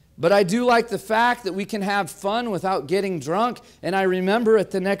 But I do like the fact that we can have fun without getting drunk, and I remember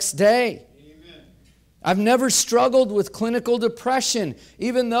it the next day. Amen. I've never struggled with clinical depression,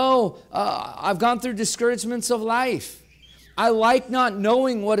 even though I've gone through discouragements of life. I like not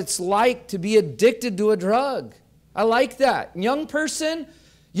knowing what it's like to be addicted to a drug. I like that. Young person,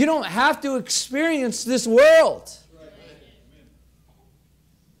 you don't have to experience this world.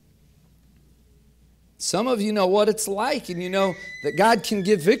 Some of you know what it's like, and you know that God can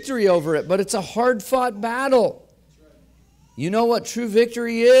give victory over it, but it's a hard-fought battle. You know what true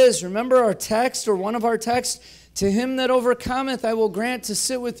victory is. Remember our text, or one of our texts, to him that overcometh I will grant to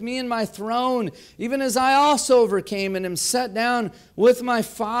sit with me in my throne, even as I also overcame and am set down with my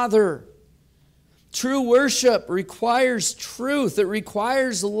Father. True worship requires truth. It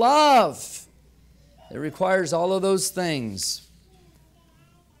requires love. It requires all of those things.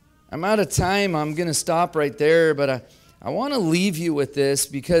 I'm out of time. I'm going to stop right there, but I want to leave you with this,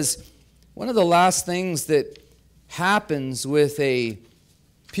 because one of the last things that happens with a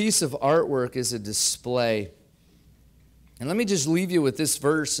piece of artwork is a display. And let me just leave you with this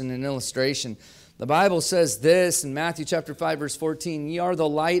verse and an illustration. The Bible says this in Matthew chapter 5, verse 14, "Ye are the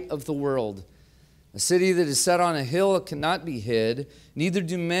light of the world. A city that is set on a hill cannot be hid, neither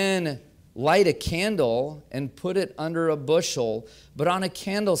do men light a candle and put it under a bushel, but on a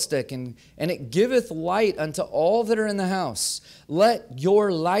candlestick, and it giveth light unto all that are in the house. Let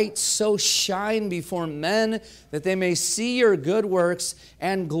your light so shine before men that they may see your good works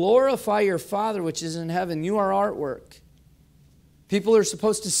and glorify your Father which is in heaven." You are artwork. People are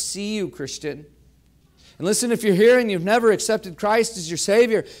supposed to see you, Christian. And listen, if you're here and you've never accepted Christ as your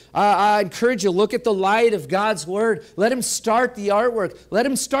Savior, I encourage you, look at the light of God's Word. Let Him start the artwork. Let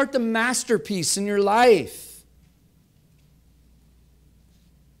Him start the masterpiece in your life.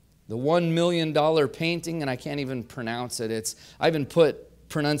 The $1 million painting, and I can't even pronounce it. I even put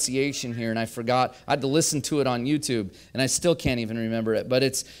pronunciation here, and I forgot. I had to listen to it on YouTube, and I still can't even remember it. But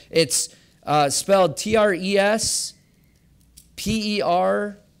it's spelled Tresonnages.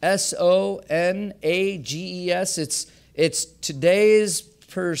 It's today's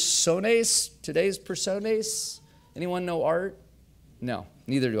persones. Anyone know art? No,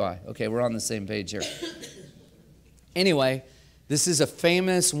 neither do I. Okay, we're on the same page here. Anyway, this is a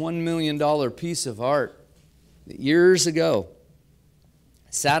famous $1 million piece of art that years ago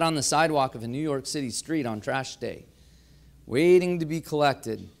sat on the sidewalk of a New York City street on trash day, waiting to be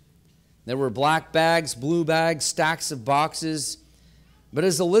collected. There were black bags, blue bags, stacks of boxes. But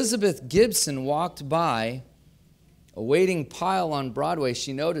as Elizabeth Gibson walked by a waiting pile on Broadway,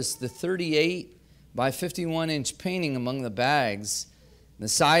 she noticed the 38 by 51-inch painting among the bags. The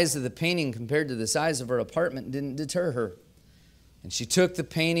size of the painting compared to the size of her apartment didn't deter her. And she took the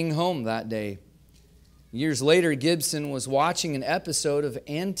painting home that day. Years later, Gibson was watching an episode of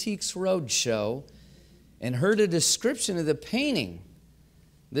Antiques Roadshow and heard a description of the painting.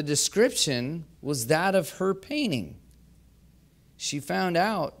 The description was that of her painting. She found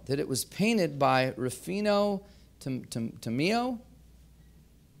out that it was painted by Rufino Tamayo,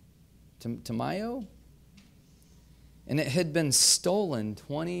 and it had been stolen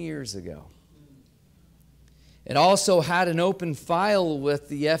 20 years ago. It also had an open file with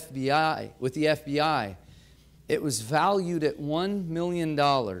the FBI. It was valued at $1 million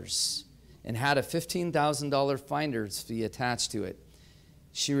and had a $15,000 finder's fee attached to it.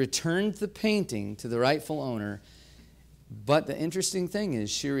 She returned the painting to the rightful owner, but the interesting thing is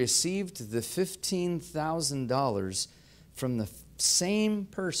she received the $15,000 from the same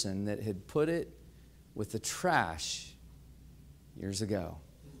person that had put it with the trash years ago.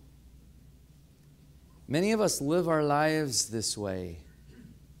 Many of us live our lives this way.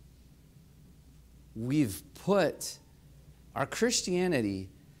 We've put our Christianity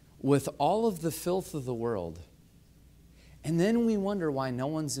with all of the filth of the world, and then we wonder why no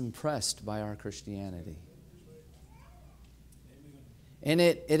one's impressed by our Christianity. And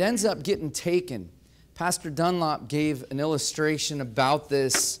it ends up getting taken. Pastor Dunlop gave an illustration about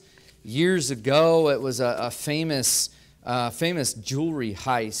this years ago. It was a famous jewelry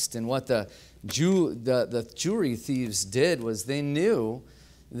heist, and what the jewelry thieves did was they knew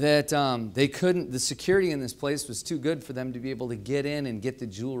that they couldn't. The security in this place was too good for them to be able to get in and get the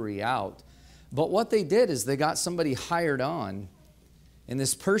jewelry out. But what they did is they got somebody hired on, and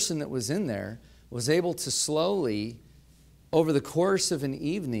this person that was in there was able to slowly, over the course of an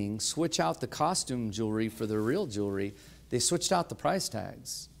evening, switch out the costume jewelry for the real jewelry. They switched out the price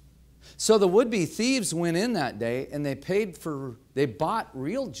tags. So the would-be thieves went in that day and they bought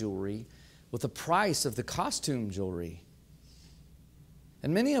real jewelry with the price of the costume jewelry.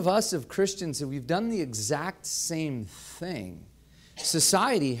 And many of us as Christians, we've done the exact same thing.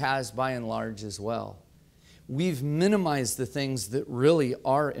 Society has by and large as well. We've minimized the things that really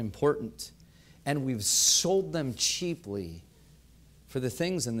are important, and we've sold them cheaply for the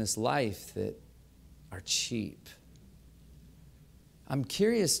things in this life that are cheap. I'm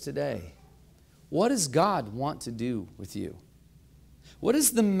curious today, what does God want to do with you? What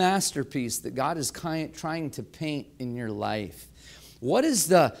is the masterpiece that God is trying to paint in your life? What is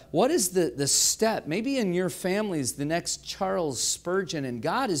the step? Maybe in your family is the next Charles Spurgeon, and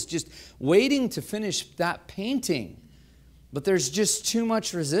God is just waiting to finish that painting, but there's just too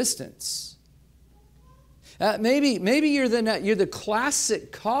much resistance. Maybe you're the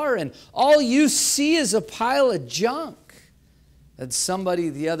classic car, and all you see is a pile of junk. I had somebody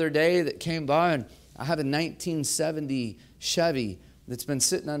the other day that came by, and I have a 1970 Chevy that's been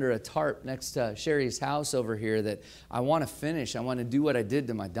sitting under a tarp next to Sherry's house over here that I want to finish. I want to do what I did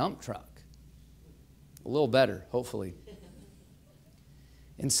to my dump truck. A little better, hopefully.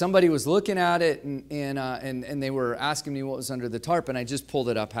 And somebody was looking at it, and they were asking me what was under the tarp, and I just pulled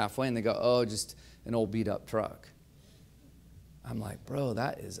it up halfway, and they go, oh, just an old beat-up truck. I'm like, bro,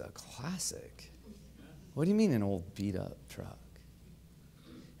 that is a classic. What do you mean an old beat-up truck?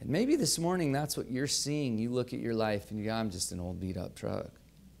 And maybe this morning that's what you're seeing. You look at your life and you go, I'm just an old beat-up truck.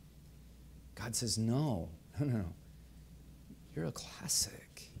 God says, no. You're a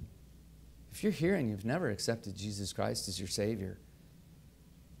classic. If you're here and you've never accepted Jesus Christ as your Savior,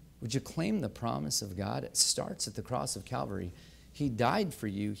 would you claim the promise of God? It starts at the cross of Calvary. He died for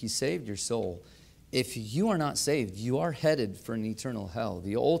you. He saved your soul. If you are not saved, you are headed for an eternal hell,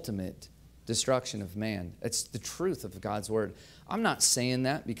 the ultimate destruction of man. It's the truth of God's word. I'm not saying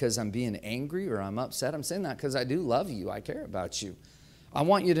that because I'm being angry or I'm upset. I'm saying that because I do love you. I care about you. I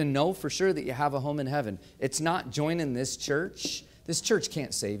want you to know for sure that you have a home in heaven. It's not joining this church. This church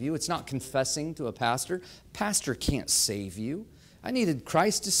can't save you. It's not confessing to a pastor. Pastor can't save you. I needed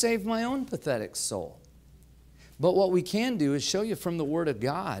Christ to save my own pathetic soul. But what we can do is show you from the Word of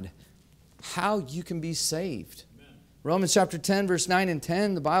God how you can be saved. Romans chapter 10, verse 9 and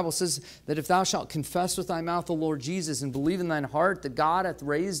 10, the Bible says that if thou shalt confess with thy mouth the Lord Jesus and believe in thine heart that God hath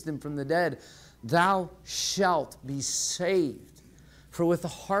raised him from the dead, thou shalt be saved. For with the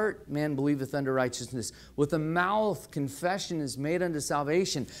heart man believeth unto righteousness. With the mouth confession is made unto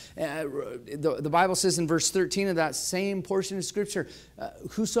salvation. The Bible says in verse 13 of that same portion of Scripture,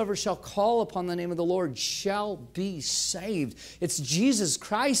 whosoever shall call upon the name of the Lord shall be saved. It's Jesus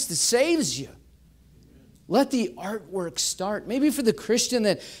Christ that saves you. Let the artwork start. Maybe for the Christian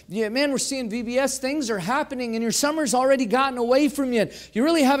that, man, we're seeing VBS, things are happening and your summer's already gotten away from you. You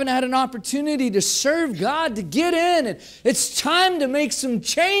really haven't had an opportunity to serve God, to get in. And it's time to make some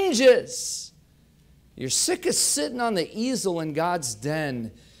changes. You're sick of sitting on the easel in God's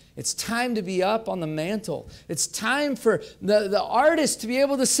den. It's time to be up on the mantle. It's time for the artist to be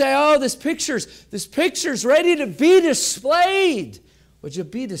able to say, oh, this picture's ready to be displayed. Would you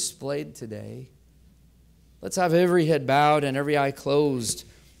be displayed today? Let's have every head bowed and every eye closed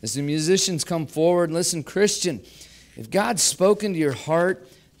as the musicians come forward. Listen, Christian, if God's spoken to your heart,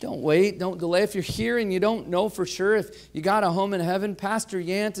 don't wait, don't delay. If you're here and you don't know for sure if you got a home in heaven, Pastor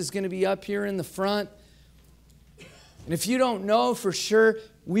Yant is going to be up here in the front. And if you don't know for sure,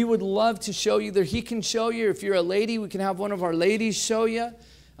 we would love to show you. Either he can show you, or if you're a lady, we can have one of our ladies show you.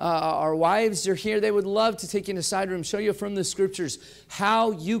 Our wives are here. They would love to take you in a side room, show you from the Scriptures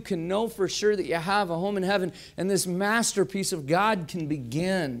how you can know for sure that you have a home in heaven and this masterpiece of God can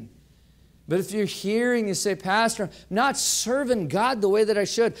begin. But if you're here and you say, Pastor, I'm not serving God the way that I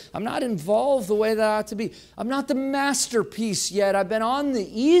should. I'm not involved the way that I ought to be. I'm not the masterpiece yet. I've been on the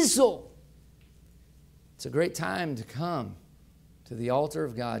easel. It's a great time to come to the altar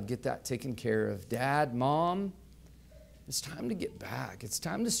of God, get that taken care of. Dad, Mom, it's time to get back. It's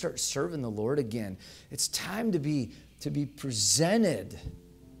time to start serving the Lord again. It's time to be presented.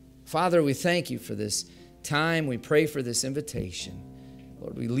 Father, we thank you for this time. We pray for this invitation.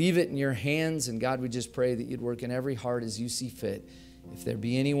 Lord, we leave it in your hands. And God, we just pray that you'd work in every heart as you see fit. If there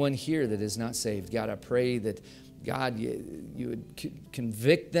be anyone here that is not saved, God, I pray that, God, you would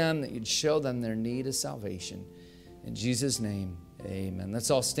convict them, that you'd show them their need of salvation. In Jesus' name, amen.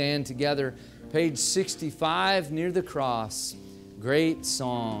 Let's all stand together. Page 65, Near the Cross. Great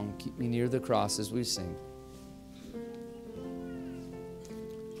song. Keep me near the cross as we sing.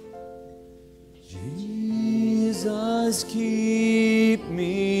 Jesus, keep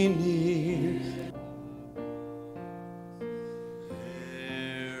me near.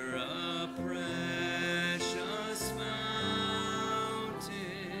 There a precious mountain,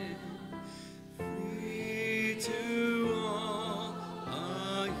 free to all,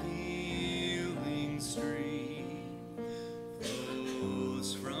 a healing stream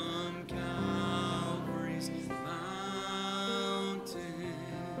flows from Calvary's mountain.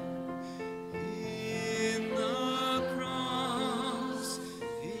 In the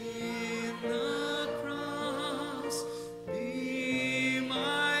cross, be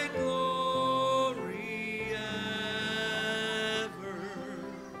my glory ever,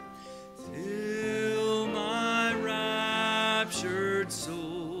 till my raptured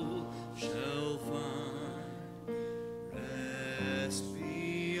soul shall find rest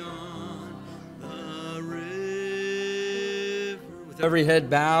beyond the river. With every head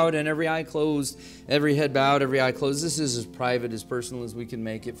bowed and every eye closed, every head bowed, every eye closed. This is as private, as personal as we can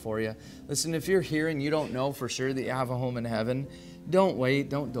make it for you. Listen, if you're here and you don't know for sure that you have a home in heaven, don't wait,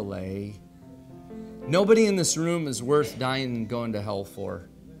 don't delay. Nobody in this room is worth dying and going to hell for.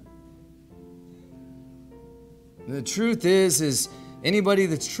 The truth is anybody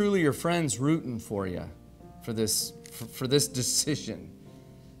that's truly your friend's rooting for you for this decision.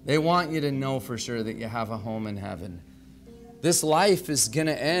 They want you to know for sure that you have a home in heaven. This life is going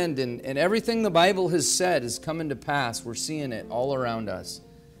to end, and everything the Bible has said is coming to pass. We're seeing it all around us.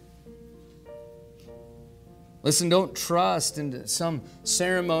 Listen, don't trust in some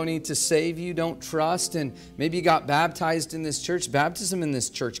ceremony to save you. Don't trust in, maybe you got baptized in this church. Baptism in this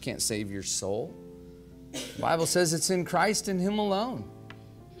church can't save your soul. The Bible says it's in Christ and Him alone.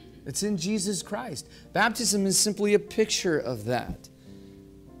 It's in Jesus Christ. Baptism is simply a picture of that.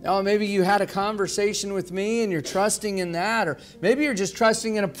 Oh, maybe you had a conversation with me and you're trusting in that, or maybe you're just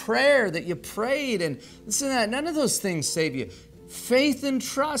trusting in a prayer that you prayed, and listen to that. None of those things save you. Faith and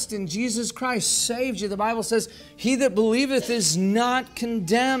trust in Jesus Christ saves you. The Bible says, he that believeth is not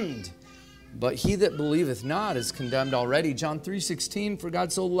condemned, but he that believeth not is condemned already. John 3:16, for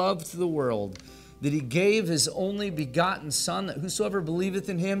God so loved the world that he gave his only begotten Son, that whosoever believeth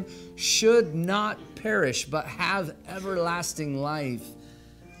in him should not perish, but have everlasting life.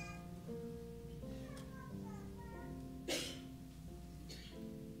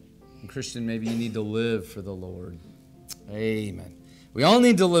 Christian, maybe you need to live for the Lord. Amen. We all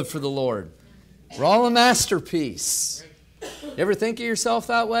need to live for the Lord. We're all a masterpiece. You ever think of yourself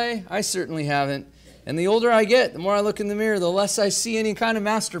that way? I certainly haven't. And the older I get, the more I look in the mirror, the less I see any kind of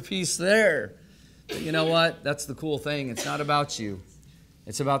masterpiece there. But you know what? That's the cool thing. It's not about you.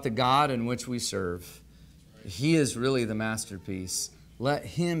 It's about the God in which we serve. He is really the masterpiece. Let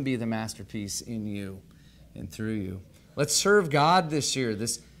Him be the masterpiece in you and through you. Let's serve God this year.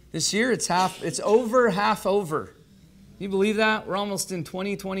 This year it's over, half over. Can you believe that? We're almost in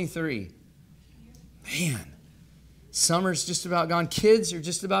 2023. Man, summer's just about gone. Kids are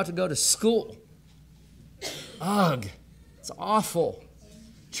just about to go to school. Ugh, it's awful.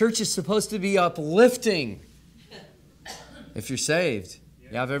 Church is supposed to be uplifting. If you're saved,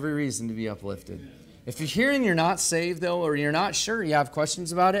 you have every reason to be uplifted. If you're here and you're not saved, though, or you're not sure, you have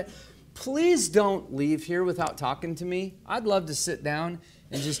questions about it, please don't leave here without talking to me. I'd love to sit down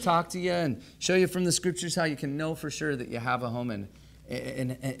and just talk to you and show you from the Scriptures how you can know for sure that you have a home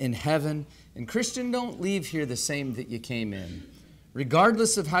in heaven. And Christian, don't leave here the same that you came in.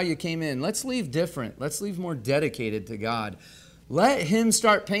 Regardless of how you came in, let's leave different. Let's leave more dedicated to God. Let Him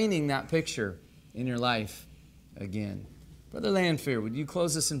start painting that picture in your life again. Brother Lanfear, would you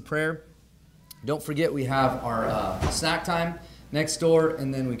close us in prayer? Don't forget we have our snack time next door,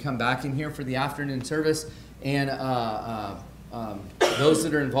 and then we come back in here for the afternoon service. And those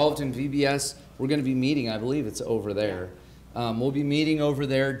that are involved in VBS, we're going to be meeting, I believe it's over there. We'll be meeting over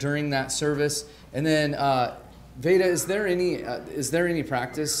there during that service. And then, Veda, is there any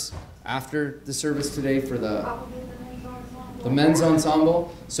practice after the service today for the men's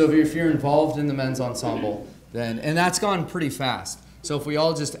ensemble? So if you're involved in the men's ensemble, then, and that's gone pretty fast. So if we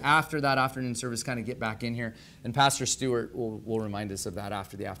all just, after that afternoon service, kind of get back in here, and Pastor Stewart will remind us of that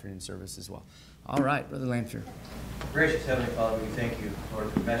after the afternoon service as well. All right, Brother Lanfear. Gracious Heavenly Father, we thank you,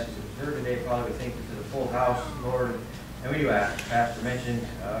 Lord, for the message that was heard today. Father, we thank you for the full house, Lord. And we do ask, Pastor mentioned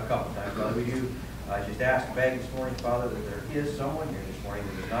a couple times, Father, we do just ask, beg this morning, Father, that there is someone here this morning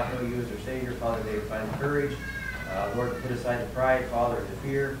that does not know you as their Savior. Father, they would find the courage, Lord, to put aside the pride, Father, the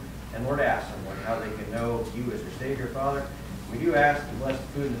fear, and Lord, ask them, Lord, how they can know you as their Savior, Father. We do ask to bless the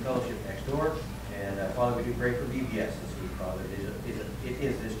food and the fellowship next door. And Father, we do pray for VBS this week, Father. It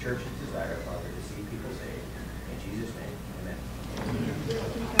is this church's desire, Father, to see people saved. In Jesus' name,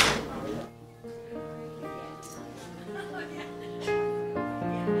 amen.